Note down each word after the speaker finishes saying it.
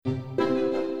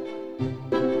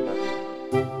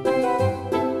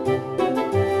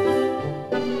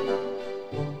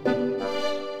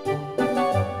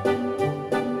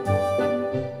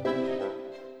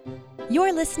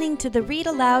listening to the Read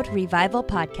Aloud Revival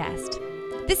Podcast.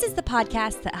 This is the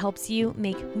podcast that helps you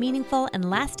make meaningful and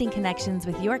lasting connections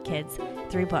with your kids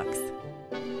through books.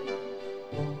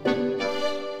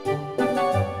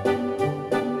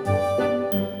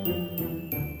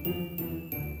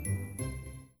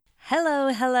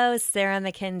 Hello, Sarah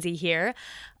Mackenzie here.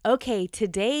 Okay,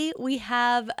 today we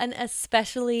have an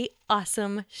especially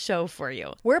awesome show for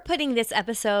you. We're putting this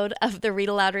episode of the Read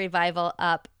Aloud Revival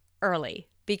up early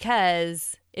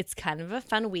because it's kind of a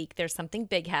fun week. There's something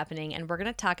big happening, and we're going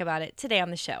to talk about it today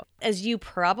on the show. As you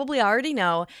probably already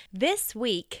know, this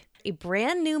week, a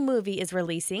brand new movie is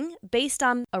releasing based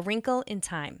on A Wrinkle in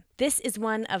Time. This is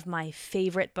one of my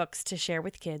favorite books to share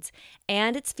with kids,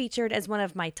 and it's featured as one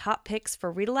of my top picks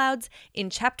for read alouds in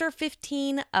chapter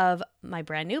 15 of my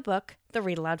brand new book, The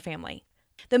Read Aloud Family.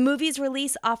 The movie's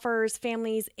release offers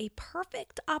families a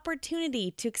perfect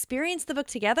opportunity to experience the book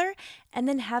together and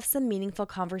then have some meaningful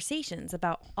conversations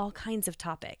about all kinds of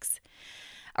topics.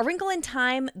 A Wrinkle in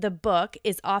Time, the book,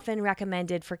 is often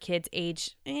recommended for kids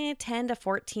age 10 to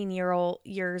 14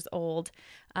 years old,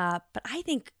 but I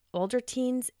think older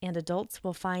teens and adults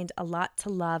will find a lot to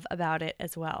love about it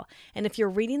as well. And if you're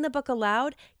reading the book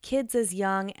aloud, kids as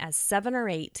young as 7 or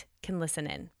 8 can listen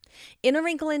in. In A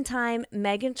Wrinkle in Time,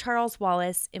 Meg and Charles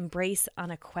Wallace embrace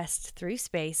on a quest through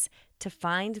space to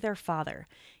find their father.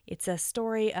 It's a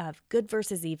story of good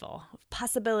versus evil, of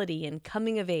possibility and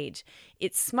coming of age.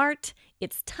 It's smart,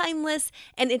 it's timeless,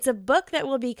 and it's a book that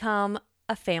will become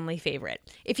a family favorite.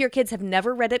 If your kids have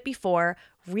never read it before,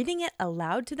 reading it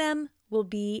aloud to them will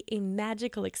be a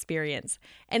magical experience.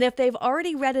 And if they've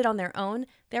already read it on their own,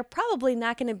 they're probably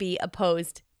not going to be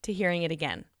opposed to hearing it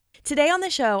again. Today on the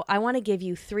show, I want to give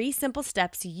you 3 simple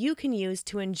steps you can use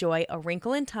to enjoy A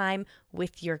Wrinkle in Time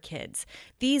with your kids.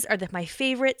 These are my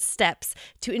favorite steps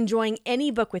to enjoying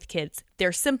any book with kids.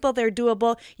 They're simple, they're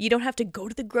doable. You don't have to go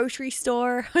to the grocery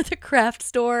store or the craft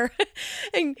store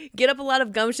and get up a lot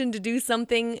of gumption to do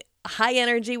something high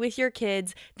energy with your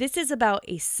kids. This is about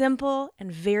a simple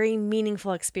and very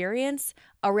meaningful experience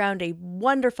around a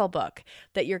wonderful book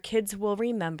that your kids will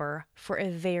remember for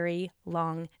a very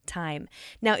long time.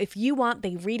 Now, if you want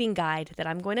the reading guide that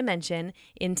I'm going to mention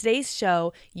in today's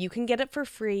show, you can get it for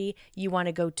free. You want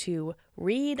to go to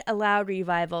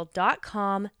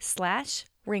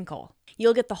readaloudrevival.com/wrinkle.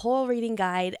 You'll get the whole reading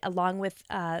guide along with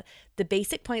the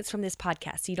basic points from this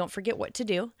podcast, so you don't forget what to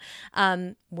do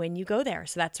when you go there.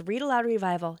 So that's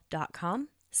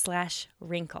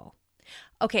readaloudrevival.com/wrinkle.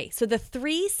 Okay, so the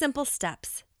 3 simple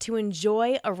steps to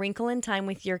enjoy A Wrinkle in Time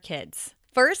with your kids.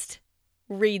 First,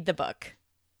 read the book.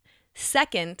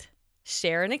 Second,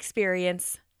 share an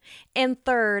experience. And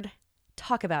third,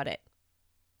 talk about it.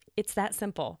 It's that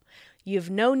simple. You have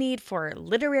no need for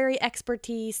literary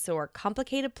expertise or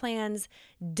complicated plans.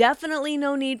 Definitely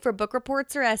no need for book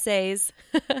reports or essays.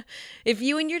 If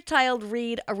you and your child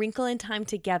read A Wrinkle in Time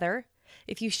together,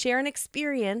 if you share an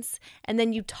experience and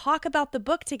then you talk about the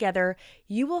book together,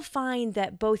 you will find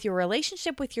that both your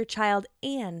relationship with your child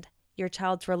and your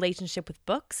child's relationship with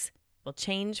books will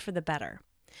change for the better.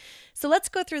 So let's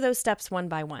go through those steps one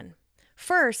by one.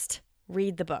 First,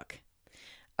 read the book.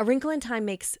 A Wrinkle in Time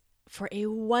makes for a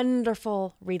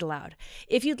wonderful read aloud.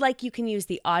 If you'd like, you can use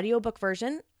the audiobook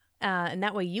version, and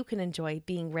that way you can enjoy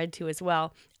being read to as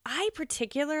well. I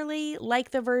particularly like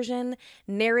the version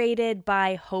narrated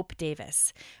by Hope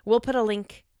Davis. We'll put a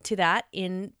link to that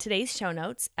in today's show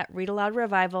notes at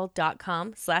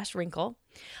readaloudrevival.com/wrinkle.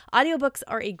 Audiobooks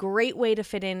are a great way to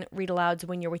fit in read alouds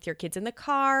when you're with your kids in the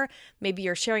car. Maybe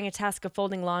you're sharing a task of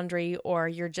folding laundry, or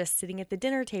you're just sitting at the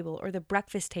dinner table or the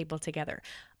breakfast table together.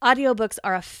 Audiobooks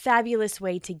are a fabulous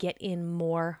way to get in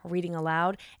more reading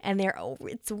aloud, and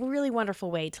it's a really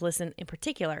wonderful way to listen in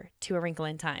particular to A Wrinkle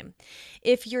in Time.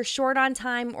 If you're short on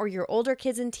time or your older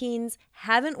kids and teens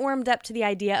haven't warmed up to the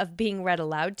idea of being read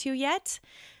aloud to yet,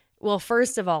 well,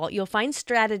 first of all, you'll find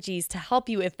strategies to help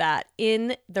you with that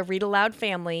in the Read Aloud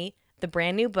Family, the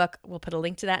brand new book. We'll put a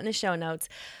link to that in the show notes.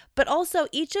 But also,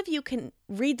 each of you can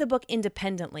read the book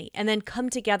independently and then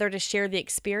come together to share the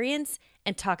experience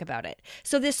and talk about it.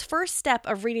 So this first step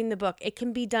of reading the book, it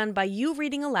can be done by you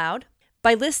reading aloud,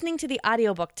 by listening to the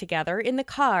audiobook together in the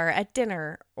car, at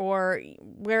dinner, or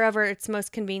wherever it's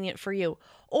most convenient for you,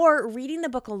 or reading the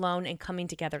book alone and coming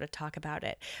together to talk about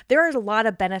it. There are a lot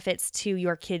of benefits to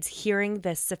your kids hearing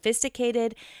the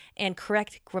sophisticated and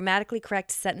grammatically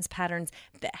correct sentence patterns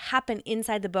that happen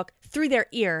inside the book through their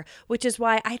ear, which is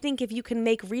why I think if you can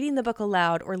make reading the book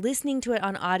aloud or listening to it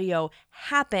on audio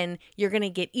happen, you're going to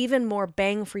get even more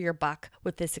bang for your buck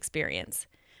with this experience.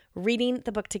 Reading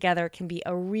the book together can be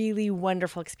a really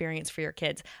wonderful experience for your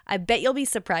kids. I bet you'll be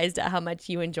surprised at how much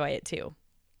you enjoy it too.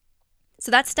 So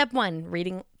that's step one,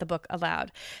 reading the book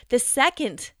aloud. The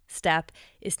second step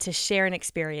is to share an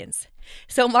experience.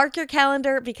 So mark your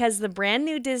calendar because the brand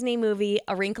new Disney movie,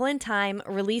 A Wrinkle in Time,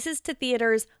 releases to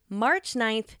theaters March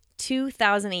 9th,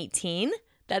 2018.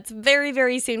 That's very,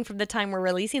 very soon from the time we're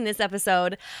releasing this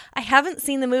episode. I haven't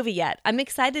seen the movie yet. I'm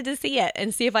excited to see it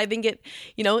and see if I think it,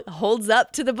 holds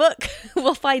up to the book.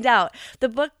 We'll find out.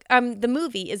 The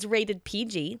movie is rated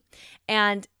PG,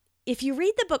 and if you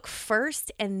read the book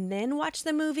first and then watch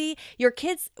the movie, your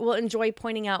kids will enjoy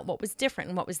pointing out what was different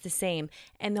and what was the same.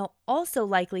 And they'll also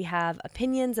likely have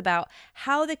opinions about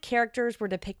how the characters were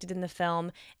depicted in the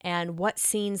film and what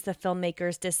scenes the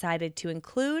filmmakers decided to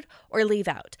include or leave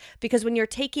out. Because when you're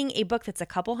taking a book that's a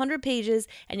couple hundred pages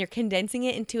and you're condensing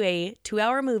it into a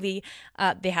 2-hour movie,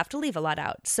 they have to leave a lot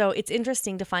out. So it's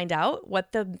interesting to find out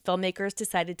what the filmmakers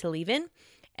decided to leave in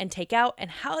and take out,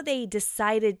 and how they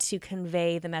decided to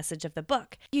convey the message of the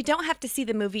book. You don't have to see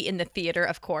the movie in the theater,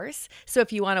 of course. So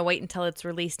if you want to wait until it's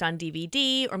released on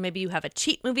DVD, or maybe you have a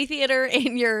cheap movie theater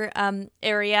in your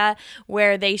area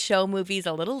where they show movies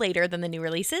a little later than the new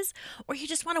releases, or you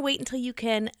just want to wait until you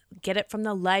can get it from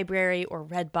the library or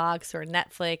Redbox or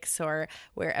Netflix or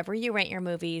wherever you rent your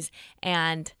movies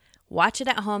and watch it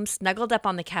at home snuggled up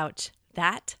on the couch,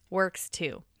 that works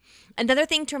too. Another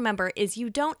thing to remember is you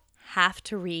don't have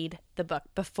to read the book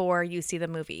before you see the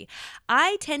movie.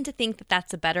 I tend to think that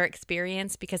that's a better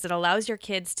experience because it allows your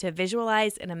kids to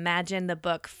visualize and imagine the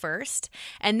book first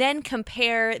and then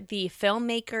compare the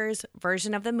filmmaker's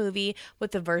version of the movie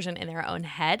with the version in their own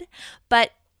head.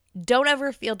 But don't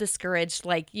ever feel discouraged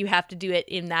like you have to do it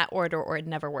in that order or it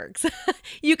never works.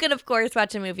 You can, of course,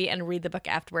 watch a movie and read the book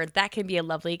afterward. That can be a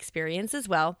lovely experience as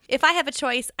well. If I have a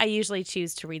choice, I usually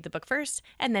choose to read the book first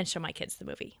and then show my kids the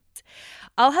movie.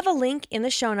 I'll have a link in the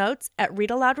show notes at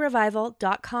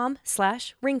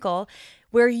readaloudrevival.com/wrinkle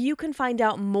where you can find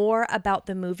out more about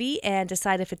the movie and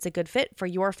decide if it's a good fit for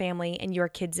your family and your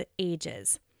kids'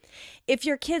 ages. If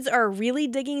your kids are really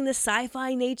digging the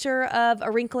sci-fi nature of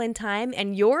A Wrinkle in Time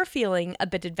and you're feeling a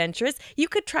bit adventurous, you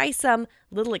could try some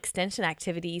little extension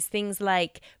activities, things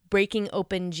like breaking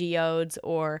open geodes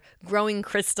or growing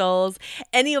crystals.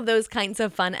 Any of those kinds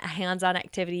of fun hands-on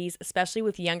activities, especially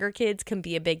with younger kids, can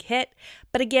be a big hit.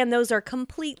 But again, those are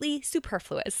completely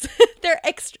superfluous. They're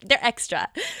extra.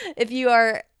 If you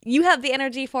have the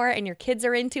energy for it and your kids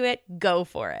are into it, go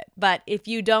for it. But if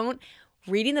you don't,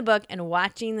 reading the book and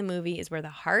watching the movie is where the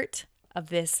heart of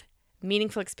this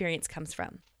meaningful experience comes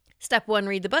from. Step 1,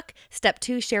 read the book. Step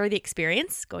 2, share the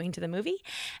experience, going to the movie.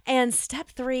 And step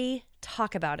 3,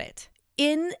 talk about it.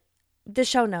 In the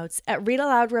show notes at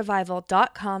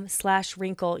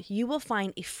readaloudrevival.com/wrinkle, you will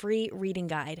find a free reading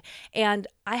guide. And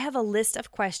I have a list of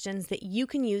questions that you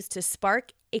can use to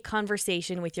spark a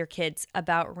conversation with your kids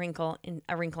about A Wrinkle in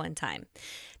Time.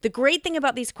 The great thing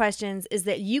about these questions is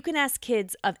that you can ask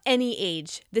kids of any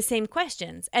age the same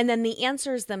questions, and then the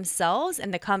answers themselves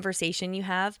and the conversation you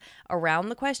have around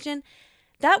the question,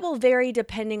 that will vary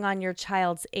depending on your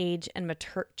child's age and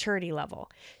maturity level.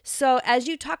 So as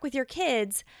you talk with your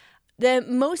kids, the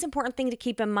most important thing to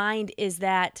keep in mind is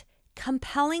that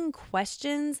compelling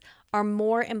questions are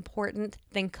more important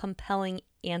than compelling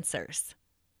answers.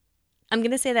 I'm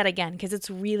going to say that again because it's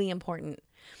really important.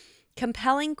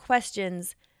 Compelling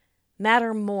questions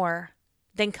matter more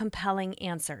than compelling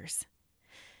answers.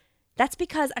 That's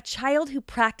because a child who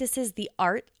practices the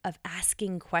art of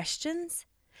asking questions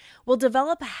will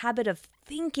develop a habit of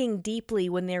thinking deeply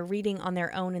when they're reading on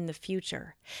their own in the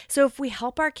future. So if we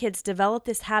help our kids develop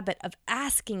this habit of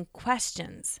asking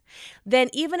questions, then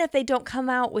even if they don't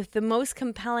come out with the most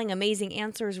compelling, amazing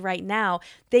answers right now,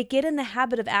 they get in the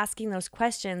habit of asking those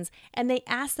questions and they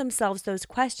ask themselves those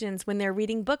questions when they're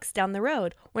reading books down the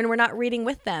road, when we're not reading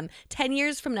with them, 10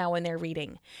 years from now when they're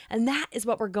reading. And that is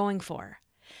what we're going for.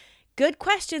 Good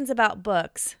questions about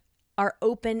books are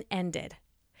open-ended.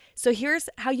 So here's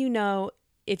how you know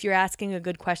if you're asking a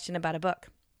good question about a book.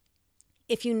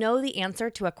 If you know the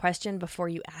answer to a question before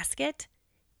you ask it,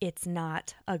 it's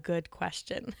not a good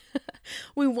question.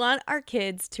 We want our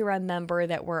kids to remember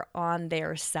that we're on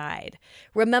their side.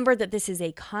 Remember that this is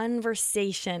a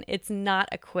conversation. It's not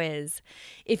a quiz.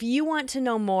 If you want to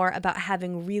know more about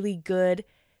having really good,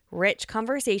 rich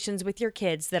conversations with your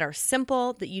kids that are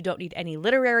simple, that you don't need any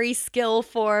literary skill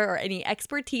for or any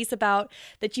expertise about,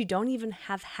 that you don't even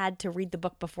have had to read the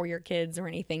book before your kids or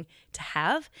anything to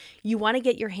have, you want to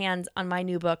get your hands on my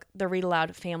new book, The Read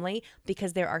Aloud Family,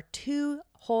 because there are 2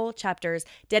 whole chapters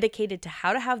dedicated to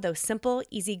how to have those simple,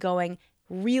 easygoing,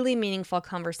 really meaningful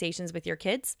conversations with your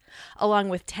kids, along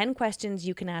with 10 questions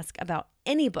you can ask about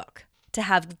any book to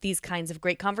have these kinds of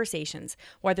great conversations,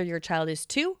 whether your child is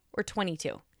 2 or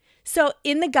 22. So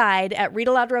in the guide at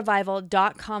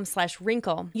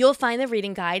readaloudrevival.com/wrinkle, you'll find the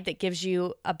reading guide that gives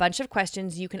you a bunch of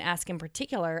questions you can ask in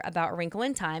particular about A Wrinkle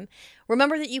in Time.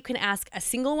 Remember that you can ask a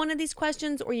single one of these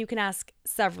questions or you can ask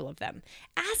several of them.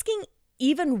 Asking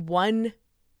even one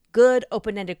good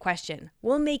open-ended question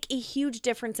will make a huge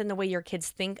difference in the way your kids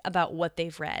think about what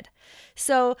they've read.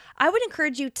 So I would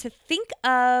encourage you to think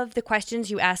of the questions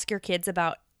you ask your kids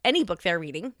about any book they're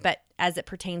reading, but as it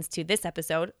pertains to this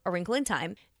episode, A Wrinkle in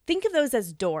Time, think of those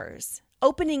as doors.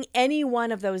 Opening any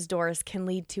one of those doors can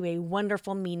lead to a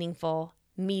wonderful, meaningful,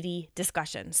 meaty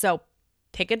discussion. So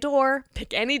pick a door,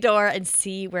 pick any door, and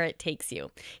see where it takes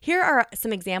you. Here are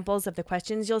some examples of the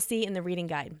questions you'll see in the reading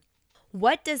guide.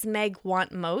 What does Meg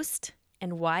want most,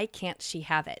 and why can't she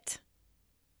have it?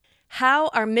 How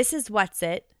are Mrs.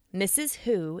 Whatsit, Mrs.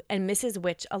 Who, and Mrs.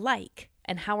 Which alike,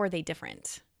 and how are they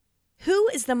different? Who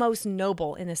is the most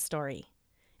noble in this story?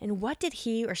 And what did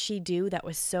he or she do that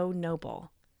was so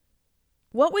noble?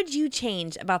 What would you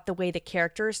change about the way the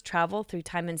characters travel through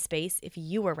time and space if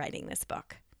you were writing this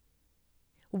book?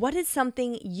 What is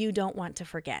something you don't want to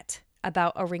forget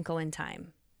about A Wrinkle in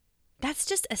Time? That's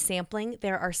just a sampling.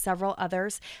 There are several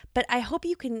others, but I hope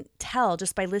you can tell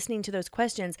just by listening to those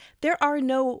questions, there are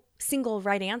no single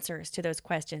right answers to those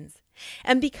questions.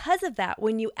 And because of that,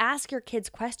 when you ask your kids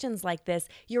questions like this,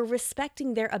 you're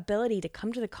respecting their ability to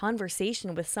come to the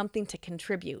conversation with something to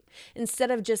contribute, instead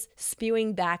of just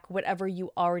spewing back whatever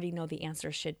you already know the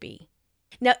answer should be.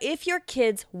 Now, if your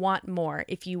kids want more,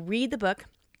 if you read the book,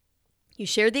 you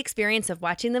share the experience of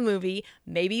watching the movie,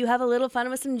 maybe you have a little fun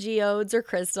with some geodes or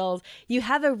crystals, you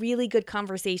have a really good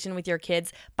conversation with your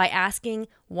kids by asking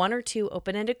one or two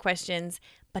open-ended questions,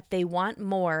 but they want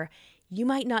more, you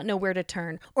might not know where to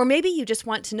turn. Or maybe you just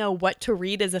want to know what to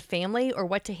read as a family or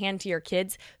what to hand to your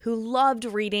kids who loved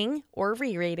reading or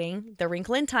rereading the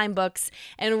Wrinkle in Time books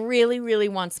and really, really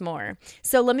wants more.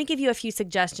 So let me give you a few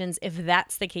suggestions if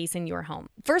that's the case in your home.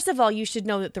 First of all, you should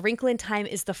know that The Wrinkle in Time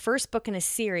is the first book in a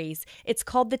series. It's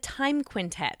called The Time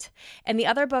Quintet, and the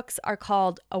other books are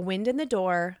called A Wind in the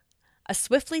Door, A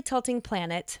Swiftly Tilting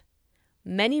Planet,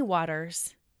 Many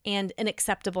Waters, and An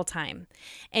Acceptable Time.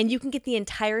 And you can get the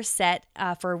entire set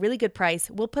for a really good price.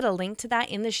 We'll put a link to that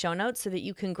in the show notes so that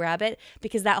you can grab it,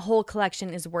 because that whole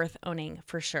collection is worth owning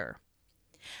for sure.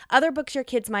 Other books your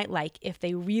kids might like, if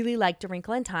they really liked A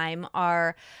Wrinkle in Time,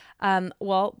 are,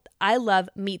 I love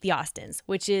Meet the Austins,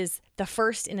 which is the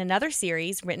first in another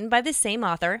series written by the same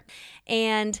author.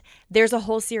 And there's a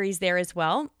whole series there as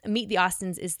well. Meet the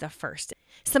Austins is the first.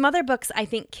 Some other books I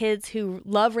think kids who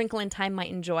love Wrinkle in Time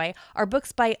might enjoy are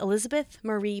books by Elizabeth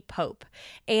Marie Pope.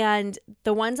 And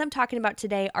the ones I'm talking about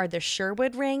today are The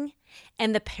Sherwood Ring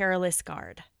and The Perilous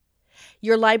Guard.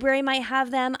 Your library might have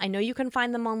them. I know you can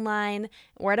find them online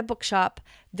or at a bookshop.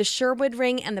 The Sherwood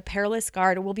Ring and The Perilous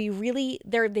Guard will be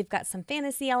they've got some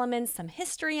fantasy elements, some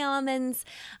history elements.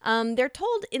 They're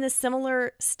told in a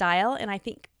similar style, and I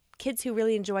think kids who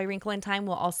really enjoy Wrinkle in Time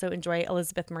will also enjoy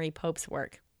Elizabeth Marie Pope's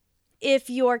work. If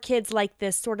your kids like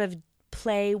this sort of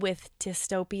play with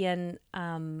dystopian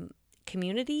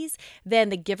communities, then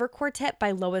The Giver Quartet by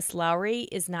Lois Lowry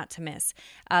is not to miss.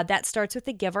 That starts with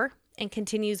The Giver and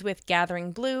continues with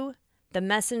Gathering Blue, The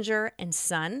Messenger, and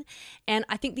Sun. And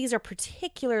I think these are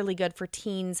particularly good for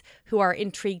teens who are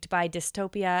intrigued by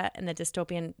dystopia and the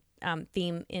dystopian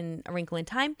theme in A Wrinkle in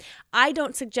Time. I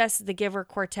don't suggest The Giver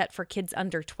Quartet for kids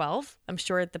under 12. I'm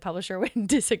sure the publisher would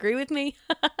disagree with me.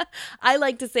 I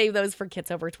like to save those for kids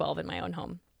over 12 in my own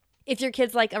home. If your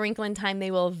kids like A Wrinkle in Time,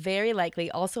 they will very likely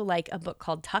also like a book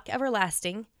called Tuck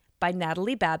Everlasting by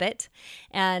Natalie Babbitt.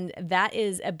 And that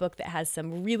is a book that has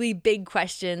some really big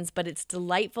questions, but it's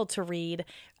delightful to read.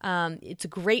 It's a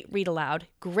great read aloud,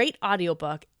 great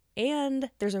audiobook, and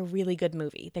there's a really good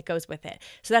movie that goes with it.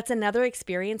 So that's another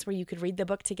experience where you could read the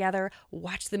book together,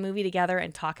 watch the movie together,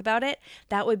 and talk about it.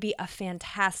 That would be a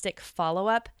fantastic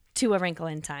follow-up to A Wrinkle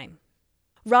in Time.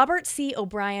 Robert C.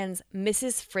 O'Brien's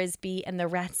Mrs. Frisby and the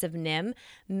Rats of Nim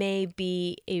may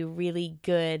be a really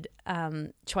good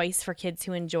choice for kids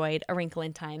who enjoyed A Wrinkle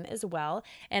in Time as well.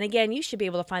 And again, you should be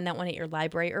able to find that one at your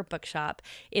library or bookshop.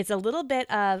 It's a little bit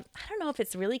of, I don't know if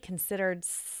it's really considered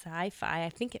sci-fi. I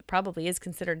think it probably is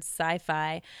considered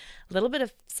sci-fi. A little bit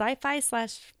of sci-fi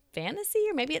 / fantasy,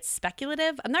 or maybe it's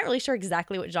speculative. I'm not really sure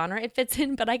exactly what genre it fits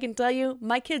in, but I can tell you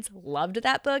my kids loved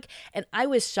that book, and I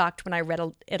was shocked when I read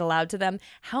it aloud to them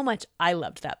how much I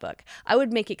loved that book. I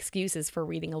would make excuses for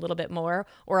reading a little bit more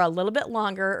or a little bit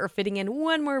longer or fitting in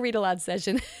one more read aloud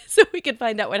session so we could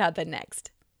find out what happened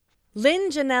next. Lynn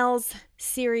Janelle's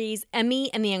series,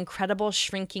 Emmy and the Incredible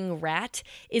Shrinking Rat,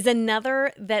 is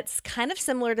another that's kind of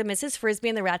similar to Mrs. Frisby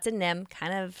and the Rats and Nim,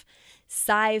 kind of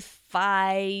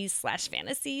sci-fi /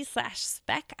 fantasy /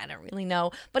 spec. I don't really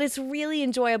know, but it's really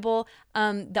enjoyable.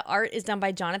 The art is done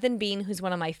by Jonathan Bean, who's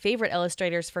one of my favorite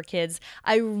illustrators for kids.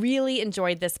 I really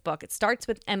enjoyed this book. It starts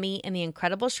with Emmy and the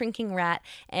Incredible Shrinking Rat,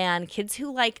 and kids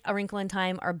who like A Wrinkle in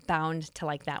Time are bound to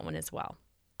like that one as well.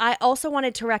 I also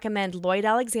wanted to recommend Lloyd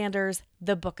Alexander's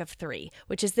The Book of Three,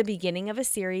 which is the beginning of a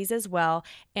series as well.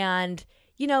 And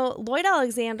you know, Lloyd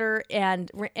Alexander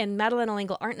and Madeleine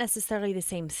L'Engle aren't necessarily the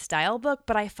same style book,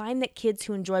 but I find that kids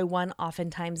who enjoy one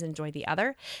oftentimes enjoy the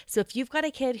other. So if you've got a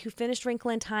kid who finished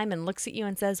Wrinkle in Time and looks at you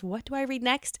and says, "What do I read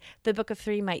next?" The Book of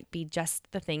Three might be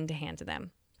just the thing to hand to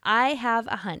them. I have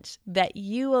a hunch that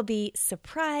you will be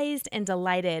surprised and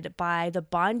delighted by the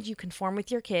bond you can form with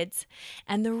your kids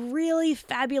and the really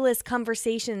fabulous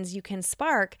conversations you can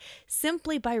spark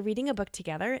simply by reading a book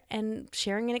together and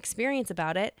sharing an experience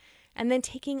about it, and then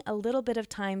taking a little bit of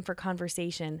time for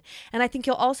conversation. And I think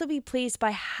you'll also be pleased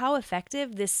by how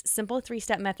effective this simple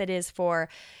 3-step method is for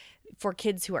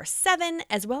kids who are 7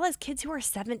 as well as kids who are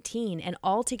 17 and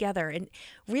all together. And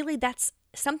really that's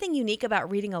something unique about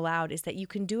reading aloud, is that you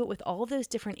can do it with all of those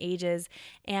different ages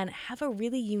and have a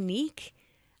really unique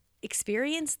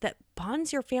experience that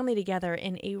bonds your family together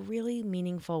in a really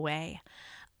meaningful way.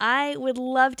 I would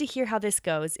love to hear how this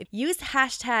goes. Use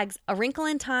hashtags A Wrinkle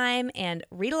in Time and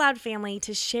Read Aloud Family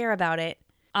to share about it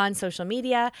on social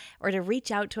media or to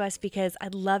reach out to us, because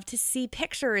I'd love to see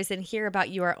pictures and hear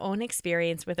about your own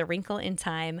experience with A Wrinkle in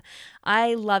Time.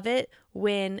 I love it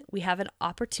when we have an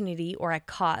opportunity or a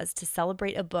cause to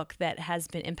celebrate a book that has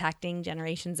been impacting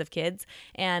generations of kids.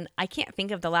 And I can't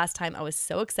think of the last time I was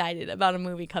so excited about a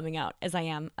movie coming out as I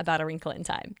am about A Wrinkle in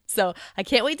Time. So I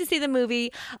can't wait to see the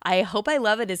movie. I hope I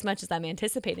love it as much as I'm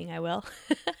anticipating I will.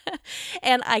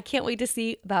 And I can't wait to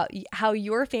see about how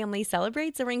your family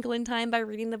celebrates A Wrinkle in Time by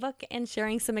reading the book and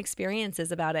sharing some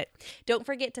experiences about it. Don't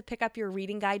forget to pick up your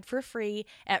reading guide for free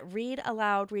at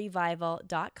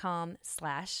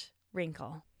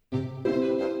readaloudrevival.com/wrinkle.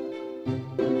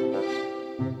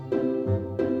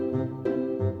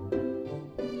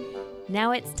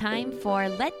 Now it's time for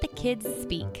Let the Kids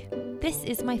Speak. This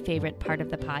is my favorite part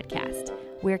of the podcast,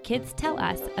 where kids tell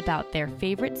us about their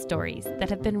favorite stories that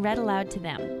have been read aloud to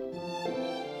them.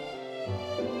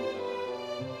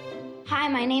 Hi,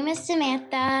 my name is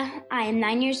Samantha. I am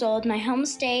 9 years old. My home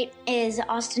state is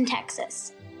Austin,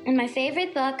 Texas. And my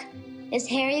favorite book is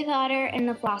Harry Potter and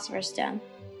the Philosopher's Stone.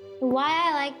 Why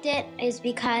I liked it is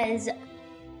because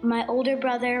my older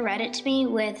brother read it to me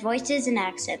with voices and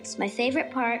accents. My favorite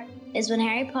part is when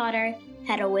Harry Potter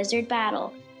had a wizard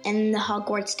battle in the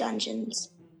Hogwarts dungeons.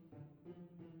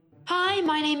 Hi,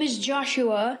 my name is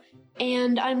Joshua,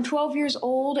 and I'm 12 years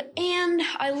old, and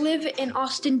I live in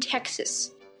Austin,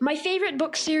 Texas. My favorite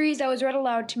book series that was read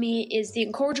aloud to me is The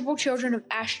Incorrigible Children of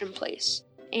Ashton Place,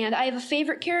 and I have a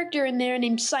favorite character in there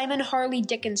named Simon Harley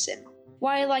Dickinson.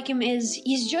 Why I like him is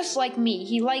he's just like me.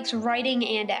 He likes writing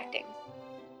and acting.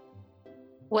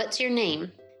 What's your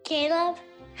name? Caleb,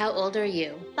 How old are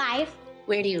you? 5,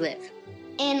 Where do you live?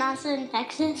 in Austin,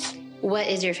 Texas. What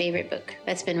is your favorite book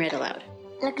that's been read aloud?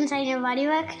 Look inside your body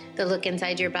book. The Look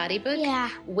Inside Your Body book? Yeah.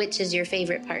 Which is your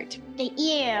favorite part? The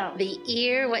ear. The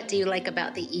ear? What do you like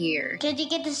about the ear? Because you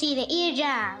get to see the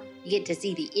eardrum. You get to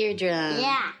see the eardrum.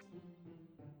 Yeah.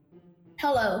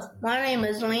 Hello, my name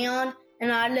is Leon,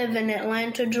 and I live in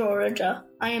Atlanta, Georgia.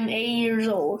 I am 8 years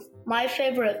old. My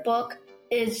favorite book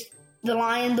is The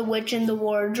Lion, the Witch, and the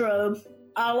Wardrobe.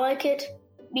 I like it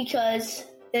because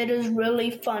it is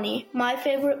really funny. My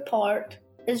favorite part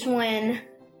is when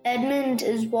Edmund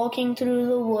is walking through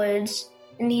the woods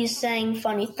and he's saying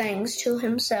funny things to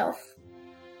himself.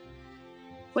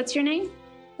 What's your name?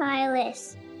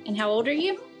 Silas, And how old are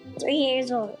you? 3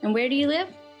 years old. And where do you live?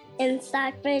 In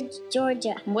Stockbridge,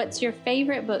 Georgia. What's your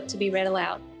favorite book to be read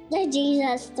aloud? The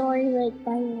Jesus Storybook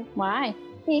Bible. Why?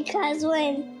 Because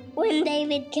when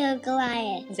David killed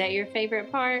Goliath. Is that your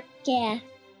favorite part? Yeah.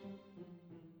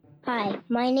 Hi,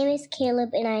 my name is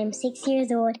Caleb and I am 6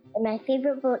 years old, and my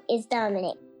favorite book is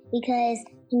Dominic because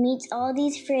he meets all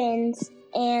these friends,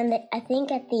 and I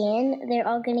think at the end they're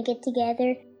all going to get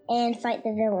together and fight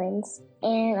the villains.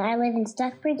 And I live in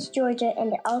Stockbridge, Georgia,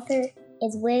 and the author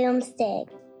is William Stegg.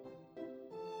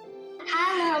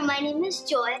 Hi, my name is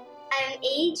Joy. I'm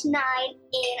age 9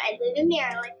 and I live in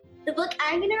Maryland. The book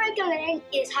I'm going to recommend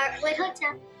is Heartwood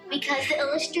Hotel because the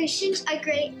illustrations are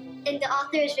great and the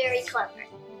author is very clever.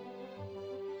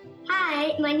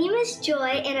 Hi, my name is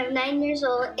Joy and I'm 9 years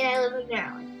old and I live in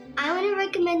Maryland. I want to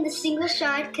recommend The Single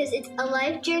Shot because it's a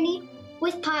life journey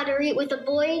with pottery with a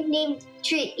boy named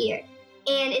Treat-Ear.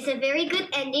 And it's a very good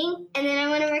ending. And then I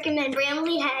want to recommend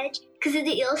Bramley Hedge because of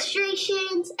the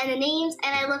illustrations and the names,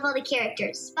 and I love all the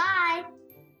characters. Bye!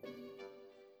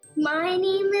 My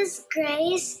name is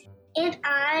Grace, and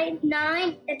I'm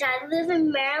 9, and I live in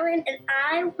Maryland, and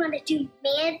I want to do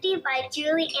Mandy by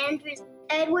Julie Andrews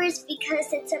Edwards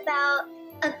because it's about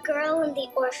a girl in the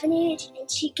orphanage, and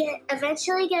she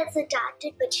eventually gets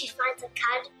adopted, but she finds a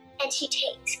cat, and she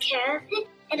takes care of it.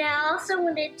 And I also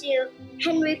want to do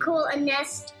Henry Cole, A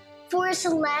Nest for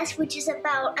Celeste, which is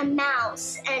about a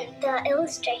mouse, and the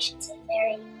illustrations are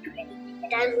very pretty,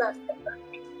 and I love the book.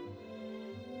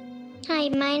 Hi,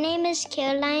 my name is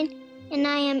Caroline, and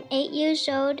I am 8 years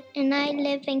old, and I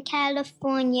live in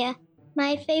California.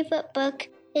 My favorite book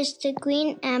is The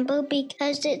Green Amber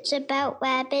because it's about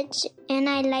rabbits, and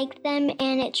I like them,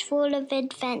 and it's full of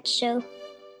adventure.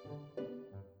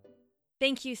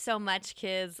 Thank you so much,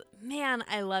 kids. Man,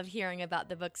 I love hearing about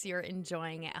the books you're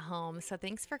enjoying at home. So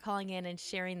thanks for calling in and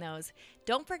sharing those.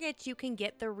 Don't forget you can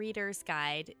get the Reader's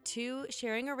Guide to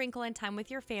Sharing a Wrinkle in Time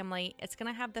with your family. It's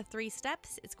going to have the 3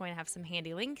 steps. It's going to have some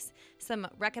handy links, some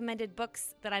recommended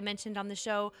books that I mentioned on the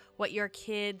show, what your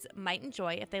kids might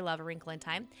enjoy if they love A Wrinkle in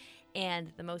Time.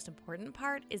 And the most important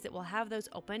part is it will have those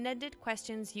open-ended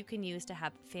questions you can use to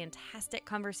have fantastic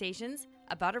conversations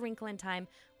about A Wrinkle in Time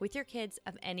with your kids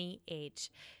of any age.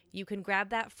 You can grab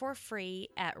that for free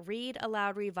at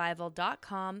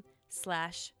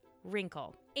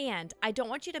readaloudrevival.com/wrinkle. And I don't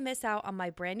want you to miss out on my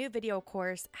brand new video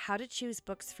course, How to Choose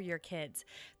Books for Your Kids.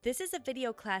 This is a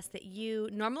video class that you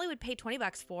normally would pay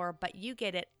 $20 for, but you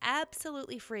get it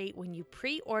absolutely free when you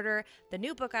pre-order the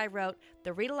new book I wrote,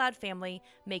 The Read Aloud Family,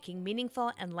 Making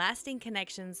Meaningful and Lasting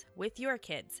Connections with Your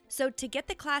Kids. So to get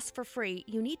the class for free,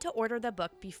 you need to order the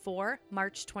book before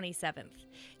March 27th.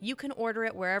 You can order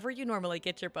it wherever you normally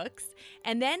get your books.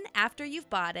 And then after you've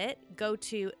bought it, go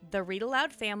to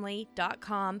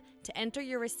thereadaloudfamily.com to enter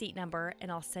your receipt number,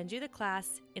 and I'll send you the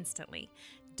class instantly.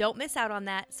 Don't miss out on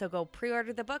that, so go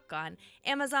pre-order the book on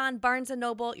Amazon, Barnes &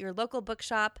 Noble, your local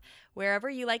bookshop, wherever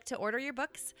you like to order your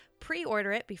books.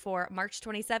 Pre-order it before March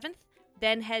 27th,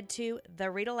 then head to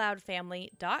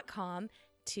thereadaloudfamily.com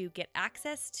to get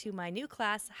access to my new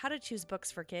class, How to Choose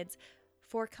Books for Kids,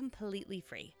 for completely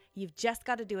free. You've just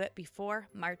got to do it before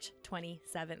March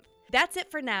 27th. That's it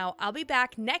for now. I'll be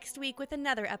back next week with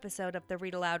another episode of the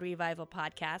Read Aloud Revival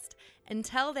podcast.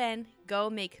 Until then, go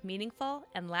make meaningful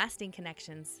and lasting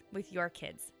connections with your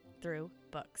kids through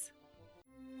books.